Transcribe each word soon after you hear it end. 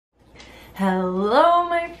Hello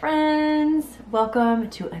my friends! Welcome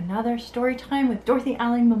to another story time with Dorothy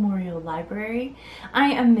Alling Memorial Library.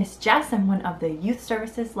 I am Miss Jess. I'm one of the Youth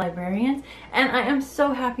Services librarians and I am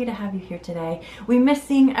so happy to have you here today. We miss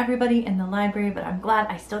seeing everybody in the library, but I'm glad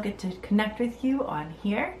I still get to connect with you on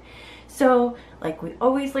here. So like we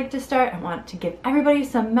always like to start, I want to give everybody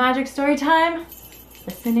some magic story time.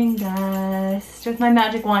 Listening dust with my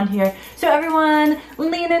magic wand here. So everyone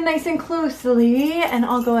lean in nice and closely and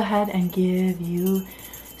I'll go ahead and give you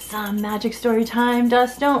some magic story time.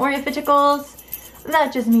 Dust, don't worry if it tickles.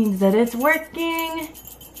 That just means that it's working.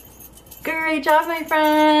 Great job, my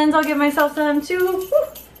friends. I'll give myself some too.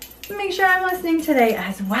 Woo. Make sure I'm listening today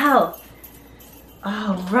as well.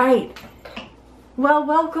 All right. Well,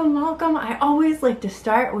 welcome, welcome. I always like to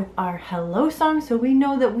start with our hello song so we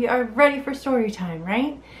know that we are ready for story time,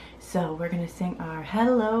 right? So we're gonna sing our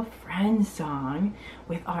Hello Friends song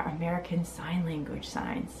with our American Sign Language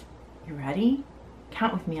signs. You ready?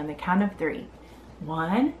 Count with me on the count of 3.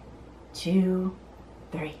 1, 2,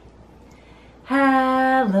 3.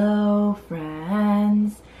 Hello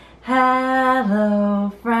friends,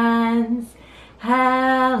 hello friends,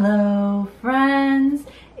 hello friends.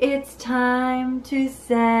 It's time to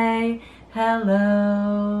say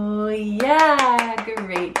hello. Yeah,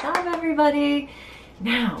 great job everybody.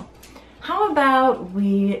 Now, how about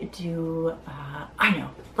we do,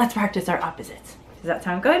 let's practice our opposites. Does that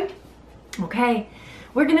sound good? Okay,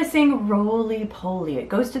 we're gonna sing Roly Poly. It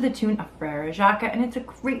goes to the tune of Frere Jacques and it's a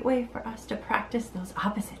great way for us to practice those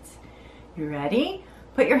opposites. You ready?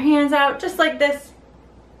 Put your hands out just like this.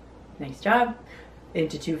 Nice job.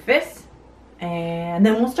 Into 2 fists. And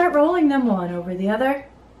then we'll start rolling them one over the other.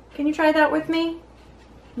 Can you try that with me?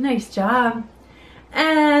 Nice job.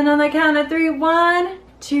 And on the count of 3, 1,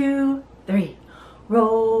 2, 3.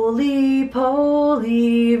 Roly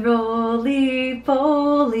poly, roly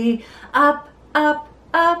poly, up, up,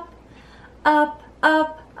 up, up,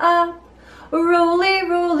 up, up. Roly,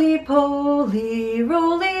 roly poly,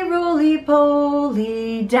 roly, roly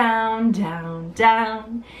poly, down, down,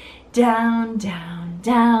 down, down, down,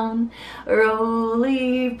 down.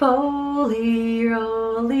 Roly poly,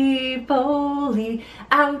 roly poly,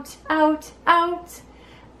 out, out, out,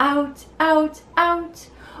 out, out, out.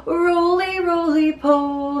 Roly, roly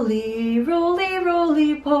poly, roly,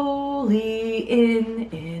 roly poly, in,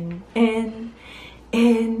 in, in,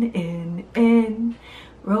 in, in, in.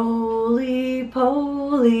 Roly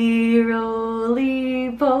poly,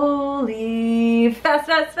 roly poly, fast,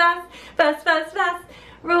 fast, fast, fast, fast, fast.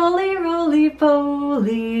 Roly, roly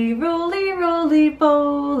poly, roly, roly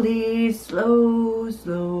poly, slow,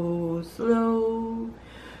 slow, slow,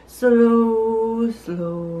 slow,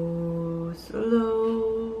 slow,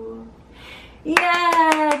 slow.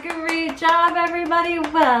 Yeah, great job everybody,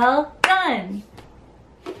 well done.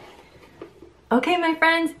 Okay my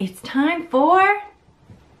friends, it's time for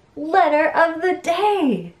letter of the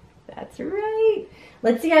day. That's right.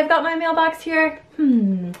 Let's see, I've got my mailbox here.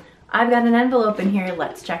 I've got an envelope in here.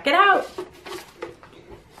 Let's check it out.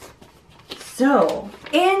 So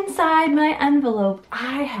inside my envelope,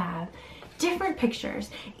 I have different pictures.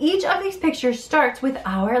 Each of these pictures starts with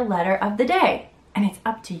our letter of the day. And it's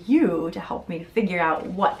up to you to help me figure out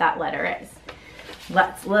what that letter is.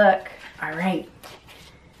 Let's look. All right.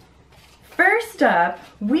 First up,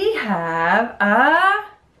 we have a,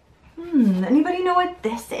 anybody know what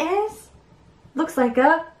this is? Looks like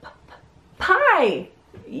a pie.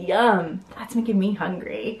 Yum, that's making me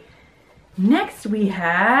hungry. Next we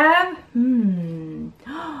have,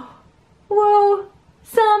 whoa,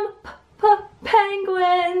 some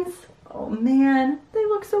penguins. Oh man, they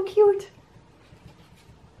look so cute.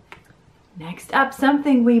 Next up,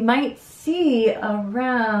 something we might see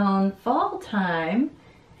around fall time.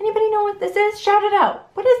 Anybody know what this is? Shout it out.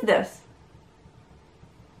 What is this?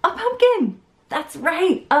 A pumpkin. That's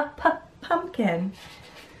right, a pumpkin.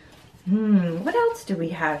 What else do we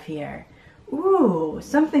have here? Ooh,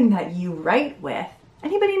 something that you write with.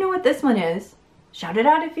 Anybody know what this one is? Shout it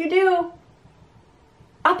out if you do.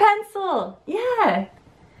 A pencil, yeah.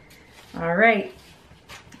 All right,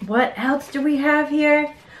 what else do we have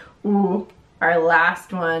here? Ooh, our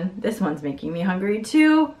last one. This one's making me hungry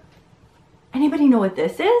too. Anybody know what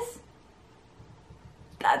this is?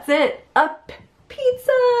 That's it, a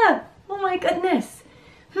pizza. Oh my goodness.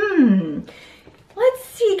 Let's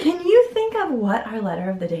see, can you think of what our letter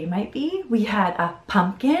of the day might be? We had a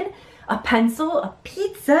pumpkin, a pencil, a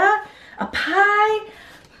pizza, a pie,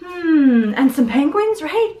 and some penguins,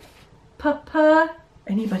 right?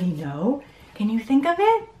 Anybody know? Can you think of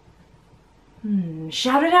it?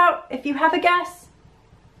 Shout it out if you have a guess.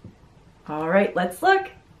 All right, let's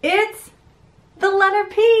look. It's the letter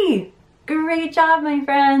P. Great job, my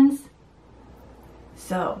friends!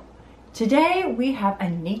 So, today we have a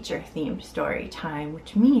nature-themed story time,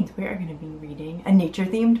 which means we are going to be reading a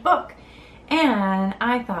nature-themed book. And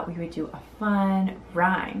I thought we would do a fun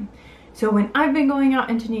rhyme. So when I've been going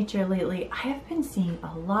out into nature lately, I have been seeing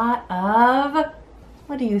a lot of,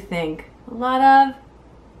 what do you think? A lot of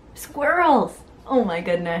squirrels. Oh my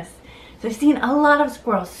goodness. So I've seen a lot of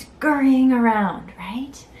squirrels scurrying around,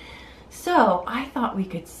 right? So I thought we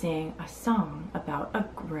could sing a song about a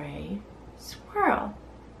gray squirrel.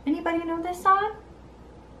 Anybody know this song?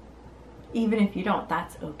 Even if you don't,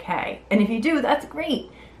 that's okay. And if you do, that's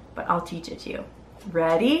great. But I'll teach it to you.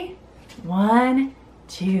 Ready? 1,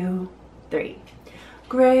 2, 3.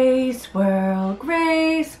 Gray squirrel,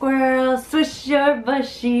 swish your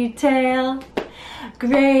bushy tail.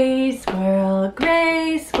 Gray squirrel,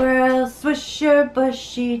 swish your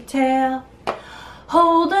bushy tail.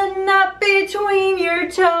 Hold a nut between your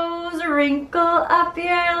toes, wrinkle up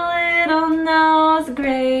your little nose.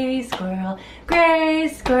 Gray squirrel,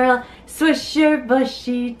 swish your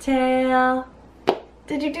bushy tail.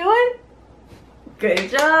 Did you do it?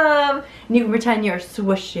 Good job. And you can pretend you're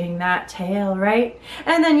swishing that tail, right?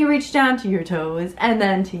 And then you reach down to your toes and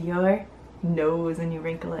then to your nose and you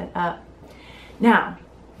wrinkle it up. Now,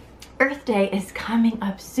 Earth Day is coming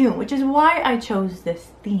up soon, which is why I chose this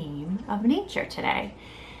theme of nature today.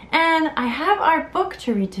 And I have our book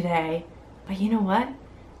to read today, but you know what?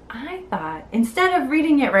 I thought instead of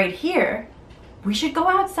reading it right here, we should go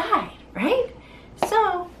outside, right?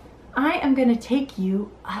 So I am gonna take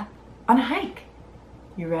you up on a hike.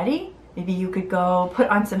 You ready? Maybe you could go put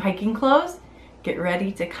on some hiking clothes, get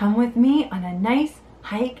ready to come with me on a nice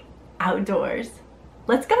hike outdoors.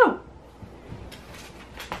 Let's go.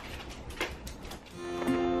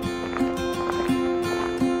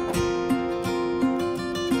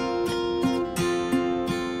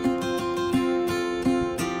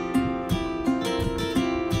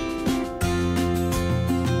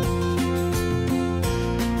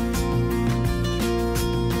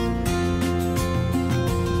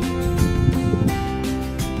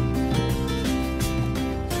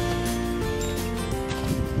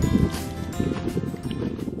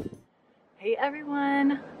 Hey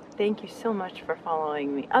everyone, thank you so much for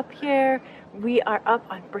following me up here. We are up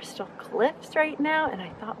on Bristol Cliffs right now and I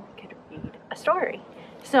thought we could read a story.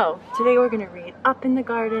 So today we're going to read Up in the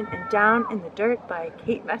Garden and Down in the Dirt by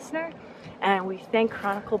Kate Messner, and we thank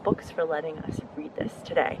Chronicle Books for letting us read this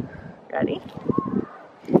today. Ready?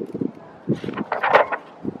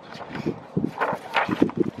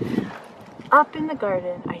 Up in the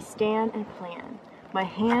garden I stand and plan, my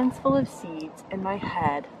hands full of seeds and my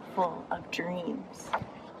head full of dreams.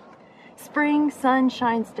 Spring sun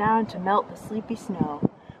shines down to melt the sleepy snow.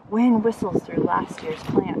 Wind whistles through last year's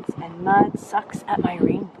plants and mud sucks at my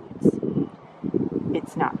rain boots.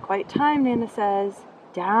 It's not quite time, Nana says.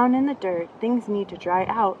 Down in the dirt, things need to dry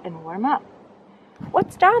out and warm up.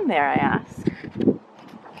 What's down there, I ask.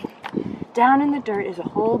 Down in the dirt is a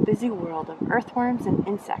whole busy world of earthworms and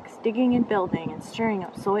insects digging and building and stirring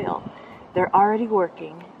up soil. They're already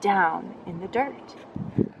working down in the dirt.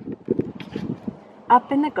 Up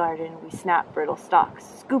in the garden, we snap brittle stalks,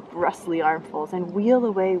 scoop rustly armfuls, and wheel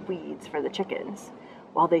away weeds for the chickens.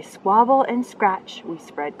 While they squabble and scratch, we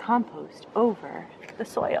spread compost over the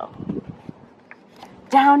soil.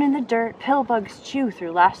 Down in the dirt, pill bugs chew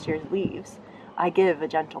through last year's leaves. I give a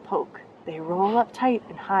gentle poke. They roll up tight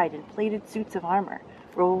and hide in plated suits of armor,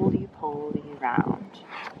 roly-poly round.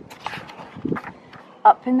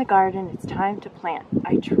 Up in the garden, it's time to plant.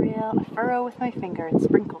 I trail a furrow with my finger and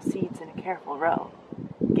sprinkle seeds in a careful row.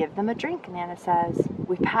 Give them a drink, Nana says.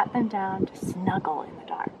 We pat them down to snuggle in the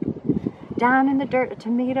dark. Down in the dirt, a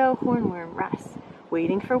tomato hornworm rests,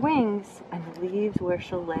 waiting for wings and the leaves where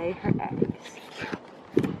she'll lay her eggs.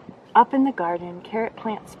 Up in the garden, carrot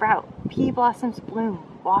plants sprout, pea blossoms bloom,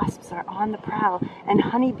 wasps are on the prowl, and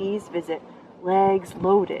honeybees visit, legs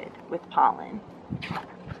loaded with pollen.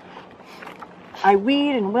 I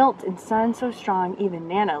weed and wilt in sun so strong, even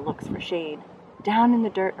Nana looks for shade. Down in the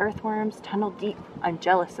dirt, earthworms tunnel deep. I'm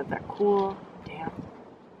jealous of their cool, damp,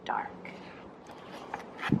 dark.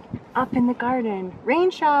 Up in the garden, rain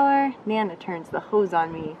shower. Nana turns the hose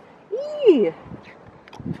on me. Eee!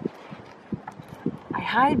 I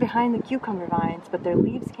hide behind the cucumber vines, but their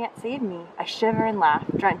leaves can't save me. I shiver and laugh,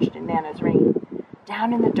 drenched in Nana's rain.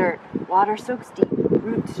 Down in the dirt, water soaks deep,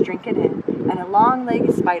 roots drink it in, and a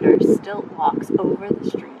long-legged spider still walks over the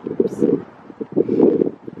streams.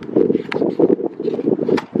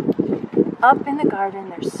 Up in the garden,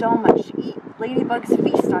 there's so much to eat. Ladybugs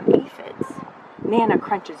feast on aphids. Nana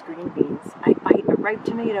crunches green beans. I bite a ripe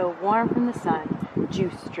tomato warm from the sun.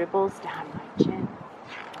 Juice dribbles down my chin.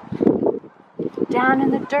 Down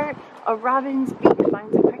in the dirt, a robin's beak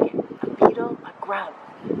finds a cricket, a beetle, a grub.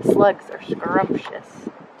 Slugs are scrumptious,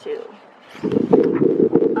 too.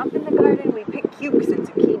 Up in the garden, we pick cukes and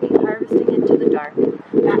zucchini, harvesting into the dark.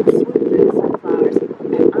 Bats swoop through the sunflowers,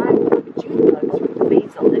 and I pluck June bugs from the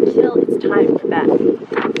basil until it's time for bed.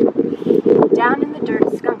 Down in the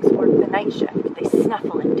dirt, skunks work the night shift. They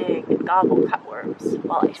snuffle and dig and gobble cutworms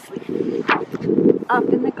while I sleep. Up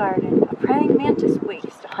in the garden, a praying mantis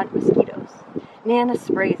waits to hunt mosquitoes. Nana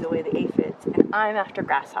sprays away the aphids, and I'm after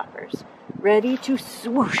grasshoppers, ready to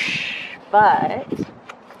swoosh, but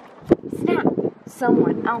snap!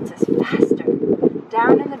 Someone else is faster.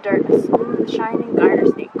 Down in the dirt, a smooth, shining garter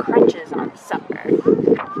snake crunches on the supper.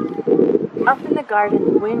 Up in the garden,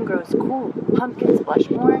 the wind grows cool. Pumpkins blush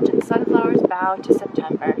orange and sunflowers bow to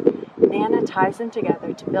September. Nana ties them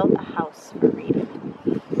together to build a house for reading.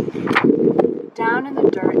 Down in the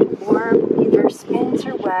dirt, a warm weaver spins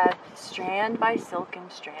her web, strand by silken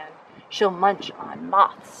strand. She'll munch on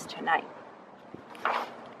moths tonight.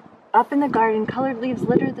 Up in the garden, colored leaves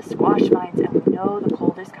litter the squash vines, and we know the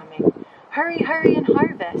cold is coming. Hurry, hurry, and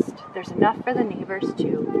harvest. There's enough for the neighbors,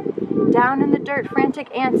 too. Down in the dirt, frantic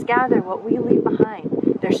ants gather what we leave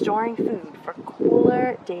behind. They're storing food for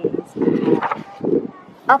cooler days ahead.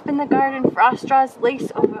 Up in the garden, frost straws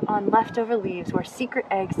lace on leftover leaves where secret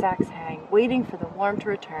egg sacs hang, waiting for the warmth to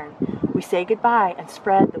return. We say goodbye and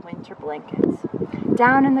spread the winter blankets.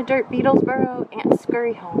 Down in the dirt, beetles burrow, ants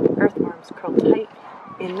scurry home, earthworms curl tight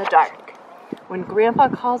in the dark. When Grandpa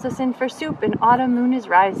calls us in for soup, an autumn moon is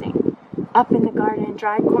rising. Up in the garden,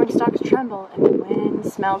 dried corn stalks tremble, and the wind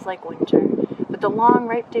smells like winter. But the long,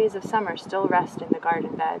 ripe days of summer still rest in the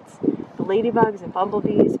garden beds. The ladybugs and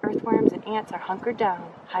bumblebees, earthworms and ants are hunkered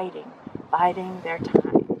down, hiding, biding their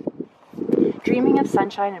time. Dreaming of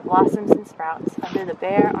sunshine and blossoms and sprouts, under the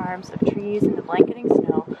bare arms of trees and the blanketing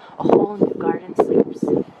snow, a whole new garden sleeps.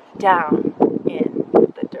 Down in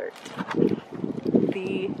the dirt.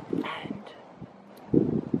 The end.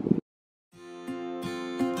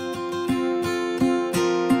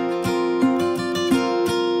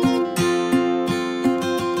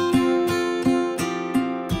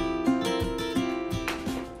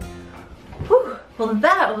 Whew. Well,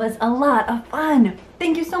 that was a lot of fun.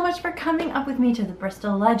 Thank you so much for coming up with me to the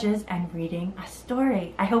Bristol Ledges and reading a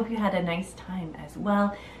story. I hope you had a nice time as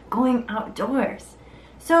well going outdoors.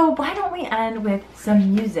 So why don't we end with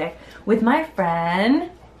some music with my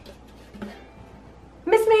friend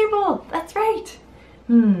Miss Mabel. That's right.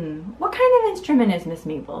 What kind of instrument is Miss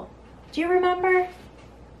Mabel? Do you remember?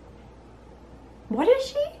 What is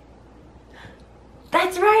she?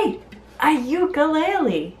 That's right, a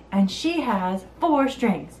ukulele. And she has 4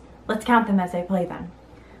 strings. Let's count them as I play them.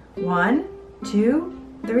 1, 2,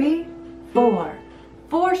 3, 4.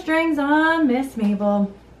 4 strings on Miss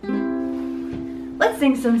Mabel. Let's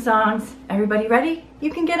sing some songs. Everybody ready?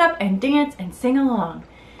 You can get up and dance and sing along.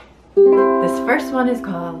 This first one is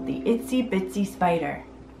called The Itsy Bitsy Spider.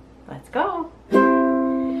 Let's go.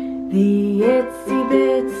 The itsy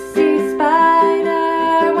bitsy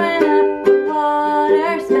spider went up the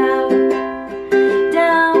water spout.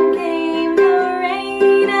 Down came the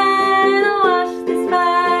rain and washed the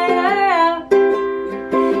spider out.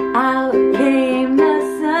 Out came the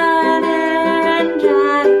sun and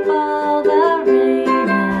dried up all the rain.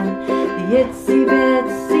 And the itsy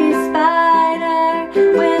bitsy spider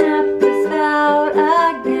went up the spout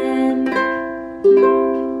again.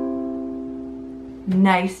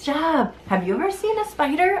 Nice job! Have you ever seen a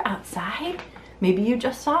spider outside? Maybe you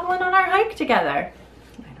just saw one on our hike together.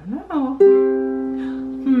 I don't know.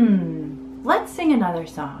 Let's sing another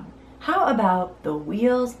song. How about The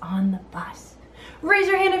Wheels on the Bus? Raise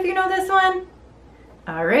your hand if you know this one.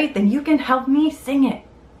 All right, then you can help me sing it.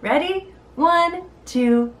 Ready? 1,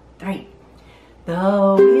 2, 3.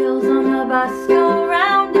 The wheels on the bus go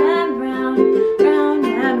round and round, round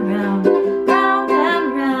and round, round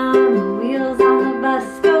and round. The wheels on the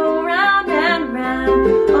bus go round and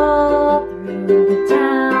round, all through the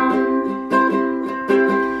town.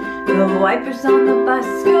 The wipers on the bus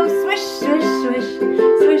go swish, swish, swish,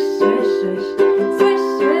 swish, swish, swish, swish,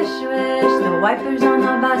 swish, swish. The wipers on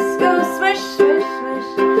the bus go swish, swish, swish,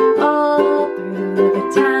 all through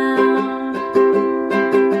the town.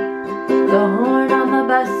 The horn on the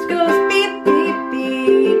bus goes beep, beep,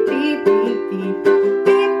 beep, beep, beep, beep,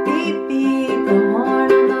 beep, beep, beep. The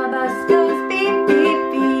horn on the bus goes beep, beep,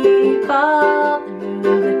 beep, all through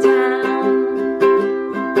the town.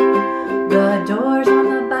 The doors on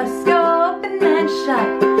the bus go open and shut,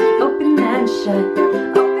 open and shut,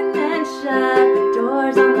 open and shut. The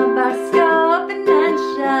doors on the bus go open and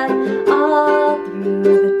shut, all through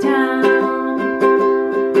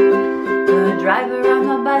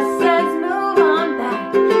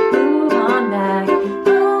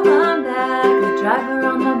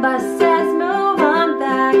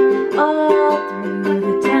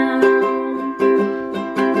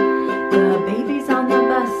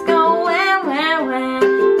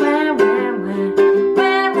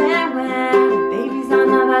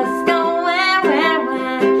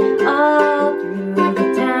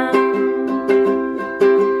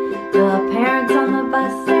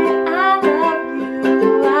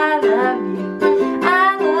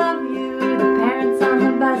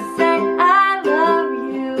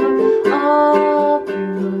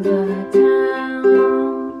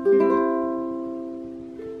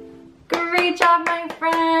Great job, my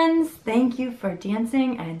friends. Thank you for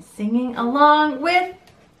dancing and singing along with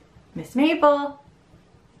Miss Maple.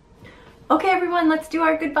 Okay, everyone, let's do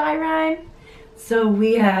our goodbye rhyme. So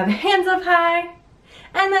we have hands up high,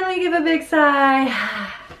 and then we give a big sigh,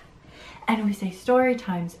 and we say story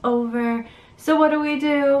time's over. So what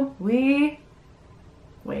do? We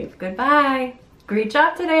wave goodbye. Great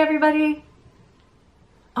job today, everybody.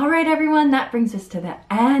 All right, everyone, that brings us to the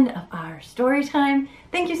end of our story time.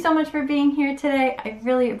 Thank you so much for being here today. I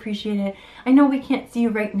really appreciate it. I know we can't see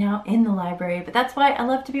you right now in the library, but that's why I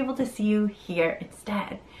love to be able to see you here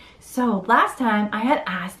instead. So last time I had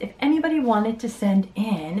asked if anybody wanted to send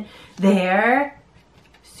in their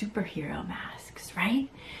superhero masks, right?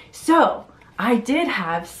 So I did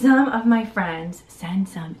have some of my friends send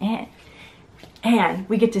some in, and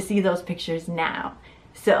we get to see those pictures now.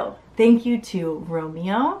 So thank you to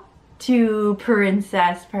Romeo, to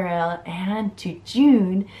Princess Pearl, and to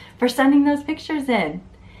June for sending those pictures in.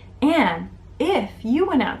 And if you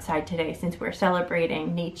went outside today, since we're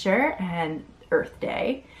celebrating nature and Earth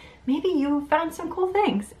Day, maybe you found some cool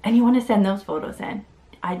things and you want to send those photos in.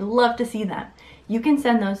 I'd love to see them. You can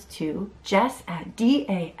send those to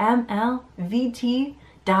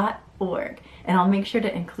jess@damlvt.org, and I'll make sure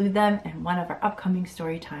to include them in one of our upcoming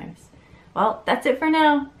story times. Well, that's it for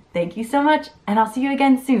now. Thank you so much, and I'll see you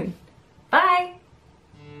again soon. Bye!